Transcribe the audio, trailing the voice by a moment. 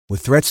With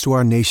threats to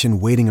our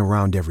nation waiting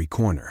around every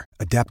corner,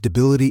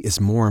 adaptability is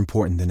more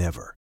important than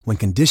ever. When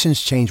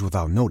conditions change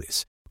without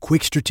notice,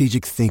 quick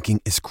strategic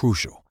thinking is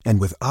crucial.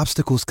 And with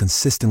obstacles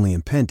consistently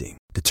impending,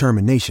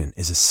 determination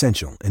is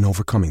essential in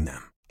overcoming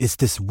them. It's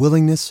this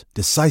willingness,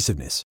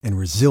 decisiveness, and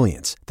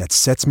resilience that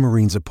sets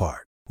Marines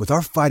apart. With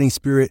our fighting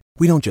spirit,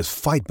 we don't just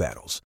fight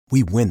battles,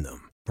 we win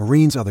them.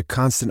 Marines are the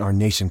constant our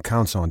nation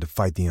counts on to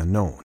fight the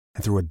unknown.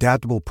 And through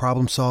adaptable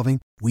problem solving,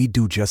 we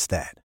do just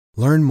that.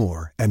 Learn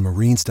more at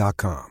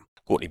marines.com.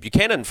 Courtney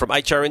Buchanan from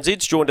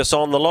HRNZ's joined us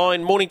on the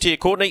line. Morning to you,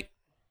 Courtney.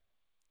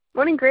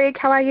 Morning, Greg.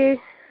 How are you?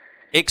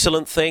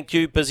 Excellent, thank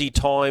you. Busy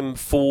time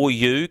for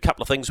you.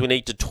 Couple of things we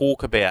need to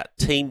talk about.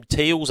 Team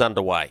Teal's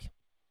underway.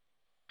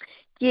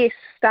 Yes,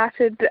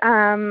 started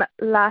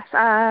last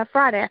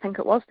Friday, I think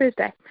it was,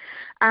 Thursday,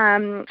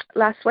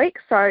 last week.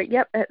 So,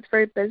 yep, it's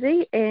very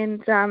busy, and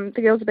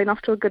the girls have been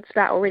off to a good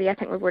start already. I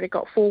think we've already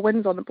got 4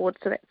 wins on the board,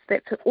 so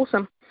that's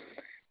awesome.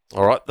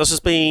 All right, this has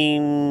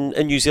been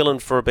in New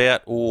Zealand for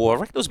about, I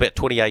reckon it was about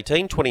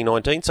 2018,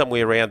 2019,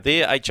 somewhere around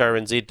there.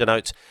 HRNZ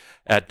donates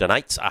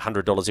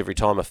 $100 every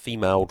time a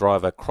female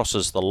driver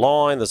crosses the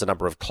line. There's a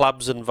number of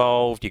clubs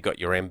involved. You've got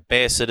your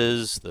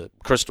ambassadors, the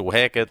Crystal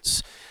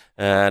Hackett's,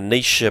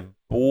 Nisha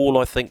Ball,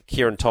 I think,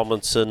 Kieran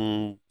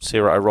Tomlinson,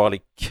 Sarah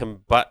O'Reilly,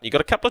 Kim Butt. You've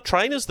got a couple of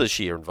trainers this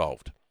year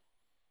involved.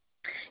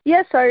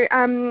 Yeah, so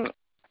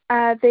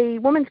the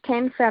Women's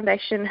Can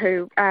Foundation,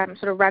 who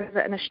sort of runs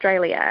it in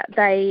Australia,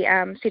 they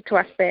said to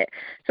us that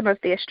some of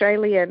the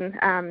Australian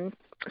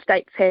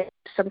states had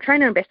some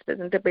trainer ambassadors,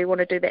 and did we want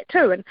to do that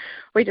too? And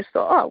we just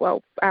thought, oh,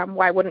 well,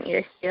 why wouldn't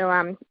you?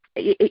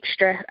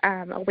 Extra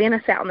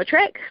awareness out on the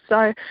track.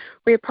 So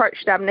we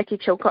approached Nikki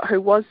Chilcott, who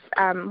was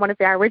one of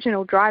our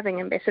original driving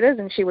ambassadors,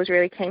 and she was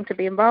really keen to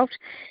be involved.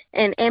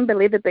 And Amber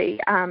Leatherby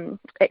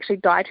actually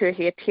dyed her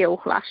hair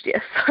teal last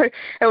year, so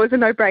it was a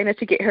no-brainer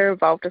to get her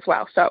involved as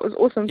well. So it was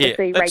awesome to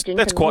see Ray Jenkins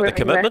that's quite the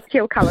commitment.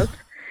 Teal colours.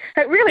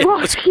 It really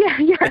was,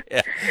 yeah.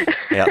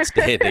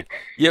 Outstanding.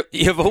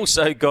 You've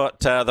also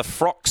got the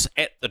Frocks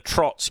at the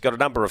Trots. You've got a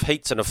number of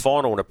heats and a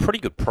final and a pretty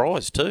good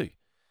prize too.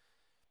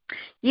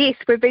 Yes,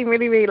 we've been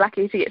really, really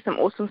lucky to get some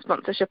awesome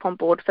sponsorship on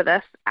board for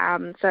this.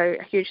 So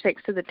a huge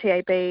thanks to the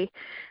TAB,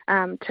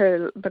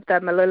 to the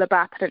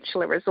Malulabar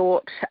Peninsula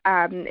Resort,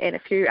 and a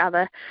few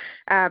other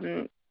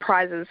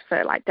prizes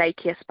for like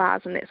daycare spas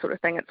and that sort of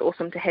thing. It's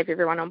awesome to have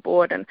everyone on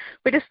board, and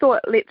we just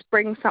thought let's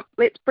bring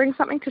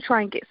something to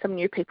try and get some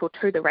new people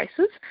to the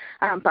races,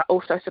 but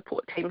also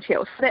support Team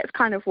Teal. So that's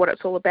kind of what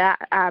it's all about.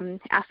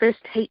 Our first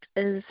heat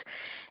is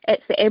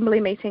at the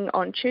Amberley meeting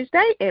on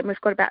Tuesday, and we've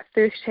got about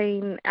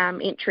 13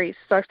 entries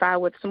so far,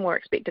 with some more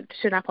expected to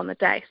turn up on the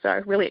day.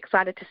 So really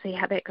excited to see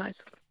how that goes.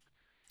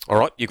 All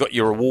right, you've got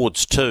your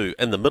awards too.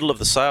 In the middle of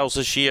the sales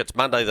this year, it's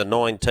Monday the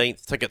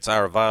 19th. Tickets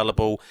are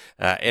available.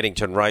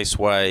 Addington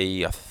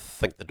Raceway, I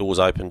think the doors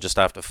open just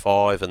after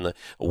 5 and the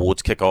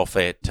awards kick off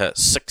at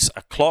 6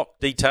 o'clock.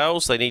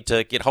 Details, they need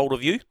to get hold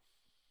of you?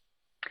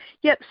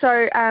 Yep,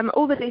 so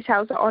all the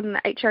details are on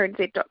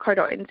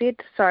hrnz.co.nz,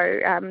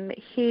 so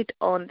head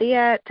on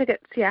there.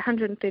 Tickets,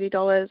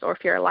 $130, or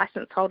if you're a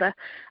licence holder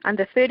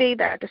under 30,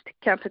 they're just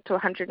counted to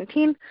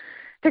 $110.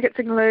 Tickets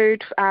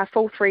include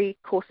full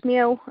 3-course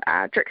meal,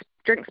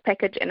 drinks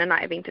package, and a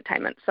night of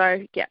entertainment.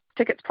 So, yeah,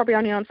 tickets probably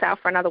only on sale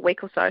for another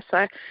week or so.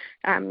 So,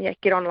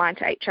 get online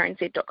to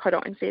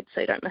hrnz.co.nz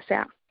so you don't miss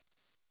out.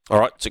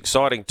 All right, it's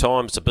exciting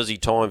time. It's a busy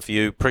time for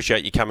you.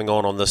 Appreciate you coming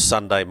on this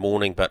Sunday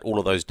morning, but all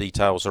of those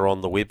details are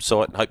on the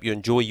website, and hope you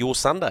enjoy your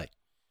Sunday.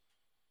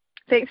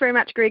 Thanks very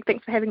much, Greg.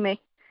 Thanks for having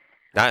me.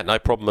 No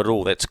problem at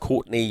all. That's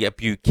Courtney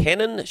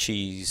Buchanan.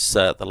 She's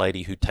the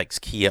lady who takes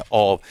care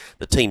of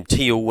the Team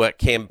Teal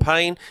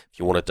campaign. If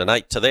you want to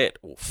donate to that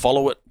or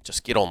follow it,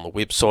 just get on the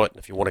website. And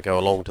if you want to go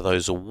along to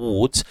those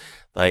awards,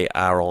 they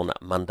are on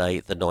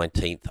Monday the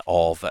 19th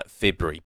of February.